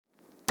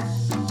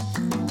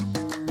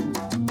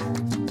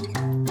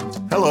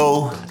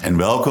Hello, and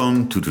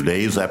welcome to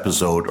today's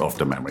episode of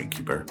The Memory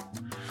Keeper.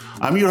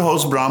 I'm your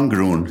host, Bram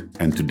Groen,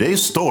 and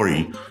today's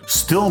story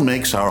still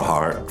makes our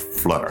heart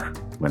flutter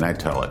when I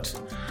tell it.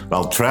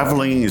 While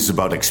traveling is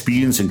about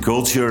experiencing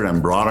culture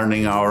and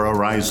broadening our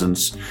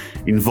horizons,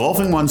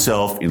 involving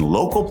oneself in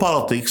local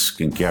politics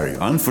can carry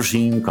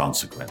unforeseen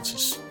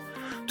consequences.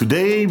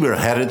 Today, we're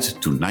headed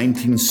to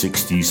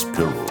 1960s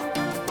Peru.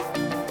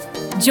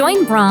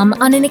 Join Bram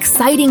on an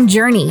exciting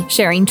journey,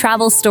 sharing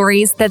travel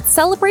stories that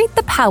celebrate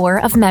the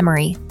power of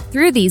memory.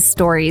 Through these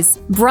stories,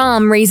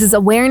 Bram raises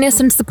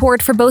awareness and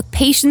support for both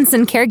patients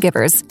and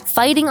caregivers,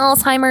 fighting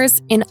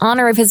Alzheimer's in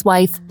honor of his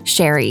wife,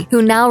 Sherry,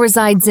 who now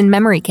resides in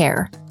memory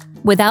care.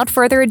 Without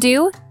further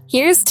ado,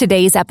 here's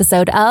today's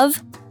episode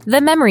of The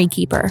Memory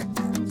Keeper.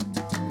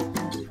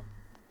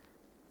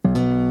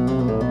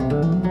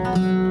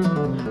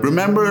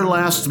 Remember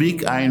last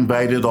week I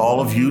invited all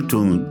of you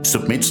to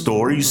submit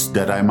stories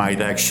that I might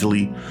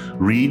actually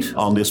read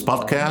on this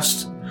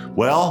podcast?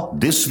 Well,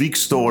 this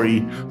week's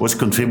story was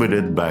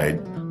contributed by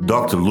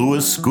Dr.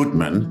 Louis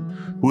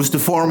Goodman, who is the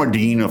former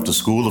dean of the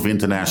School of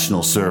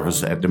International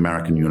Service at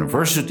American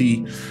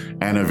University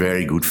and a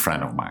very good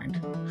friend of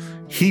mine.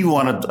 He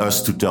wanted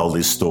us to tell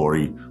this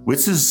story,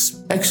 which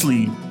is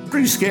actually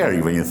pretty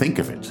scary when you think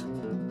of it.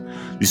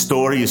 The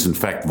story is in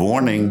fact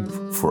warning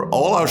for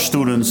all our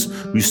students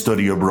who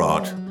study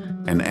abroad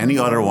and any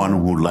other one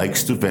who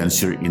likes to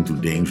venture into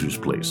dangerous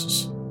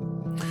places.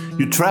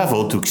 You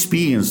travel to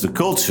experience the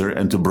culture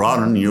and to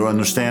broaden your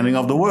understanding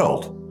of the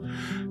world.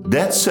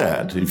 That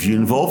said, if you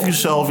involve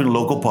yourself in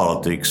local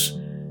politics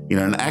in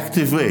an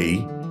active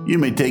way, you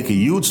may take a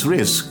huge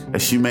risk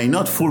as you may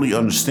not fully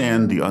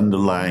understand the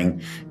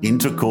underlying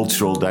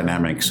intercultural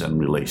dynamics and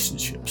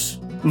relationships.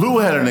 Lou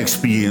had an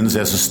experience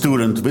as a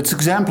student which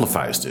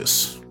exemplifies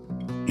this.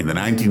 In the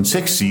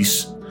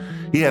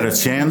 1960s, he had a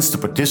chance to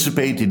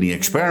participate in the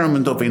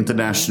Experiment of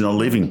International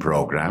Living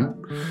program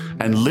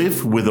and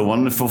live with a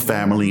wonderful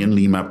family in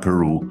Lima,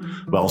 Peru,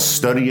 while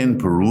studying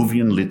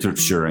Peruvian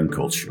literature and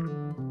culture.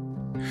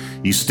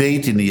 He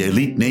stayed in the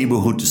elite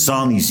neighborhood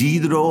San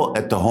Isidro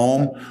at the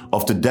home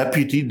of the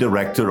deputy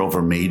director of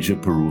a major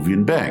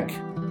Peruvian bank.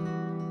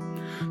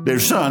 Their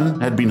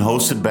son had been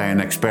hosted by an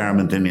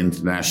Experiment in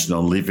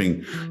International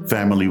Living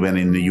family when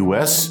in the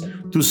US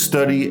to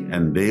study,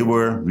 and they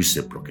were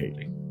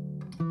reciprocating.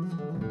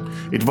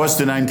 It was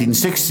the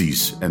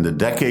 1960s, and the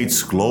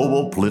decade's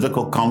global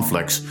political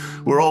conflicts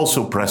were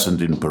also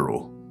present in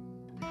Peru.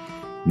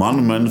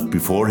 1 month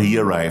before he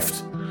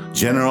arrived,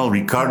 General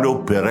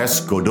Ricardo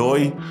Pérez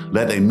Godoy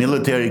led a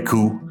military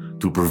coup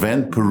to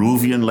prevent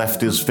Peruvian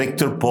leftist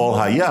Victor Paul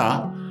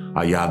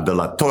Haya de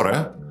la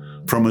Torre,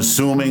 from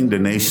assuming the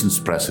nation's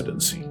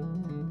presidency.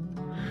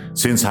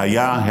 Since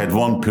Haya had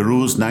won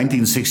Peru's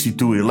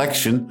 1962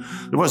 election,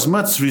 there was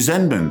much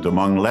resentment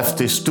among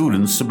leftist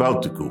students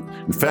about the coup.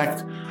 In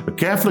fact, a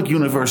Catholic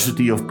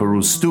University of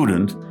Peru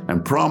student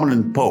and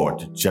prominent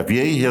poet,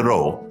 Xavier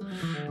Hero,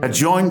 had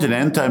joined an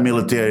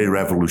anti-military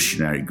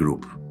revolutionary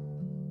group.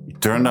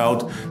 It turned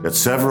out that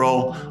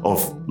several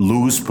of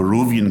Lou's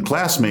Peruvian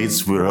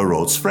classmates were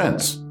Hero's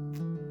friends.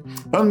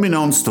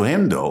 Unbeknownst to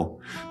him, though,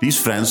 these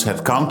friends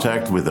had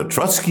contact with a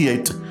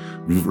Trotskyite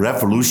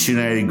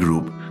revolutionary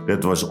group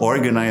that was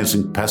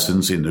organizing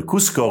peasants in the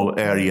Cusco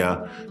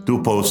area to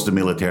oppose the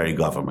military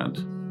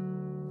government.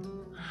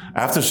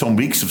 After some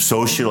weeks of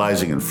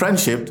socializing and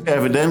friendship, they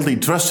evidently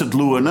trusted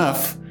Lou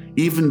enough,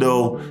 even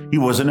though he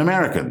was an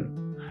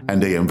American,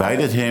 and they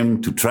invited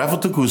him to travel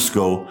to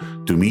Cusco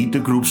to meet the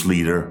group's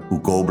leader,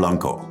 Hugo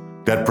Blanco.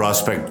 That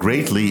prospect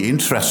greatly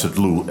interested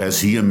Lou, as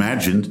he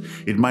imagined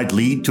it might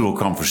lead to a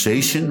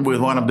conversation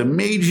with one of the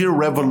major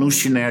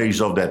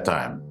revolutionaries of that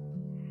time.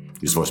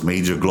 This was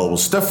major global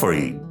stuff for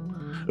him.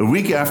 A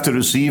week after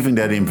receiving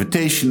that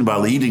invitation,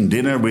 while eating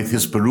dinner with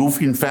his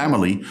Peruvian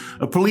family,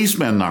 a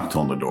policeman knocked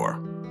on the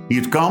door. He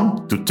had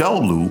come to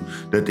tell Lou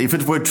that if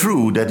it were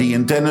true that he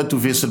intended to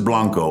visit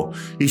Blanco,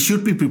 he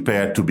should be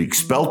prepared to be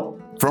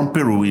expelled from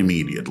Peru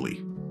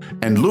immediately.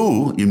 And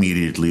Lou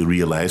immediately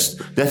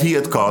realized that he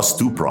had caused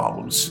two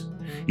problems.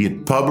 He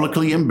had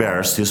publicly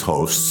embarrassed his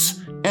hosts,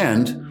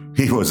 and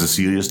he was in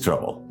serious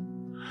trouble.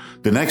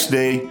 The next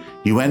day,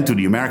 he went to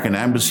the American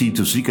embassy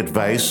to seek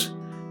advice,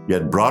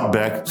 yet brought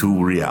back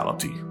to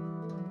reality.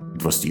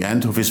 It was the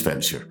end of his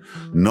venture.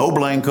 No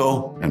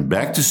Blanco, and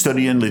back to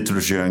studying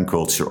literature and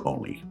culture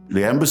only.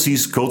 The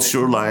embassy's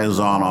cultural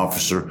liaison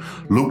officer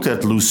looked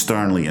at Lou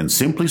sternly and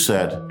simply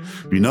said,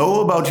 "We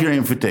know about your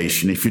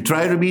invitation. If you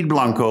try to meet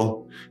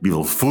Blanco, we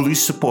will fully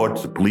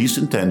support the police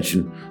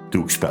intention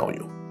to expel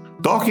you."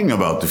 Talking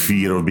about the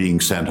fear of being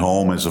sent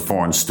home as a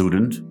foreign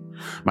student,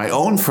 my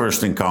own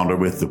first encounter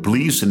with the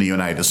police in the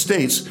United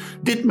States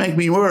did make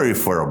me worry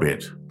for a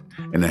bit,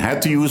 and I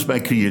had to use my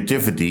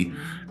creativity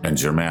and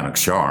Germanic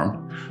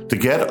charm to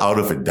get out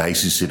of a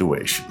dicey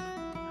situation.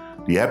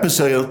 The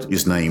episode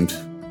is named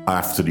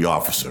after the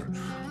officer.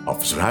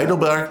 Officer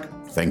Heidelberg,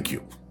 thank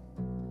you.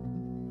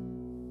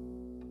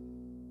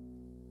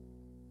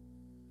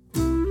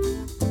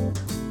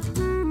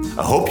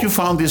 I hope you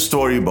found this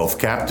story both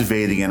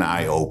captivating and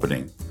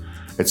eye-opening.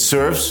 It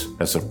serves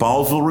as a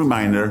powerful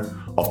reminder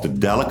of the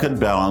delicate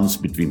balance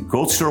between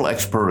cultural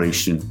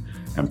exploration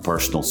and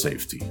personal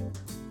safety.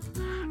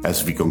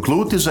 As we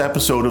conclude this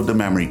episode of The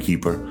Memory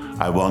Keeper,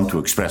 I want to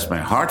express my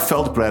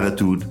heartfelt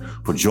gratitude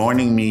for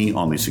joining me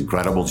on this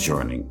incredible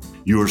journey.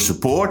 Your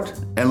support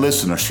and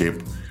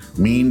listenership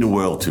mean the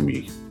world to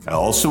me. I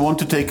also want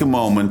to take a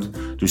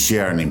moment to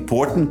share an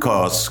important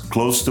cause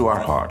close to our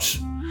hearts.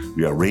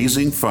 We are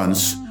raising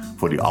funds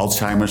for the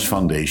Alzheimer's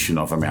Foundation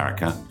of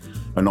America,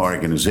 an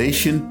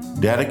organization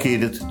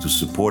dedicated to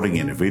supporting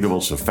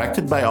individuals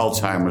affected by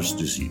Alzheimer's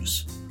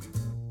disease.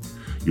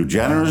 Your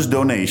generous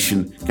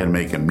donation can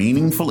make a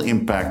meaningful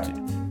impact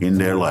in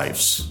their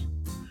lives.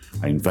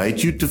 I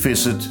invite you to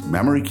visit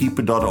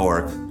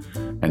memorykeeper.org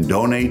and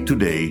donate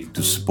today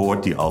to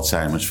support the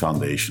Alzheimer's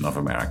Foundation of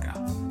America.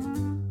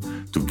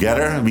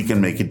 Together, we can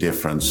make a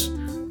difference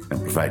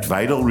and provide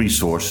vital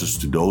resources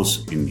to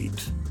those in need.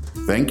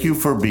 Thank you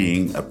for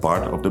being a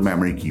part of the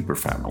Memory Keeper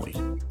family.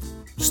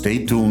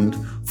 Stay tuned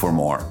for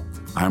more.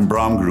 I'm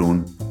Bram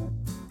Groen,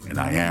 and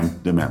I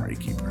am the Memory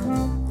Keeper.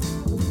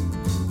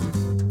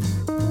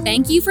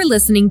 Thank you for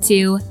listening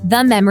to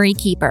The Memory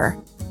Keeper.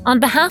 On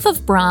behalf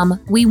of Bram,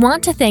 we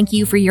want to thank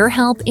you for your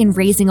help in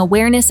raising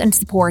awareness and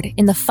support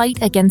in the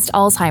fight against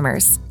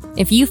Alzheimer's.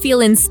 If you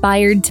feel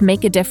inspired to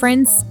make a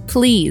difference,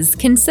 please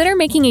consider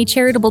making a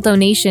charitable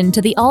donation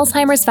to the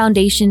Alzheimer's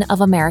Foundation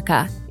of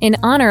America in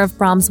honor of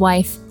Bram's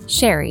wife,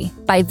 Sherry,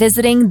 by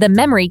visiting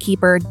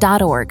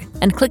thememorykeeper.org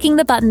and clicking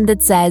the button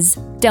that says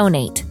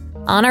Donate.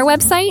 On our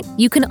website,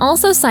 you can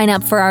also sign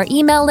up for our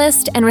email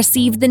list and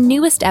receive the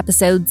newest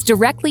episodes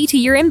directly to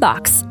your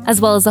inbox, as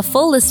well as a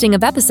full listing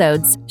of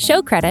episodes,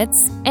 show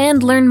credits,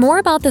 and learn more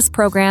about this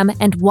program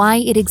and why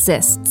it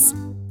exists.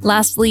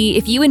 Lastly,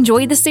 if you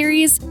enjoyed the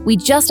series, we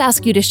just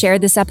ask you to share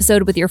this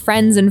episode with your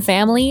friends and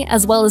family,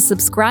 as well as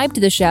subscribe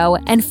to the show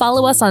and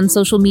follow us on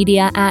social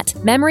media at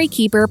Memory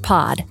Keeper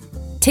Pod.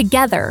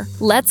 Together,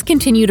 let's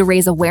continue to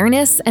raise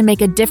awareness and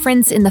make a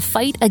difference in the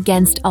fight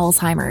against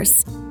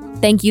Alzheimer's.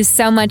 Thank you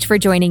so much for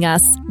joining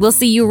us. We'll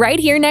see you right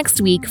here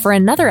next week for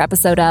another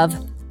episode of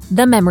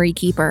The Memory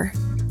Keeper.